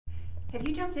Have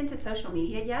you jumped into social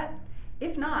media yet?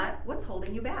 If not, what's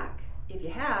holding you back? If you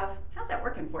have, how's that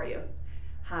working for you?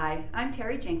 Hi, I'm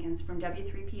Terry Jenkins from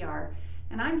W3PR,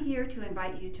 and I'm here to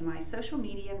invite you to my Social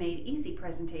Media Made Easy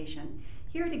presentation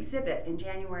here at Exhibit in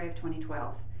January of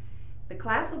 2012. The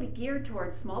class will be geared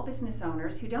towards small business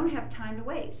owners who don't have time to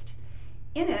waste.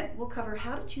 In it, we'll cover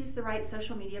how to choose the right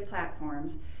social media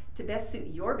platforms to best suit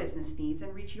your business needs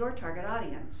and reach your target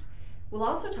audience. We'll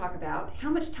also talk about how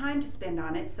much time to spend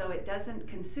on it so it doesn't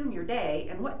consume your day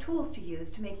and what tools to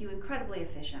use to make you incredibly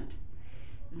efficient.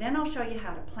 Then I'll show you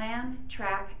how to plan,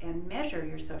 track, and measure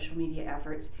your social media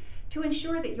efforts to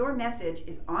ensure that your message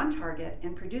is on target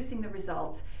and producing the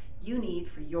results you need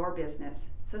for your business.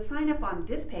 So sign up on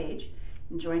this page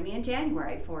and join me in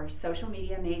January for Social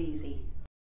Media Made Easy.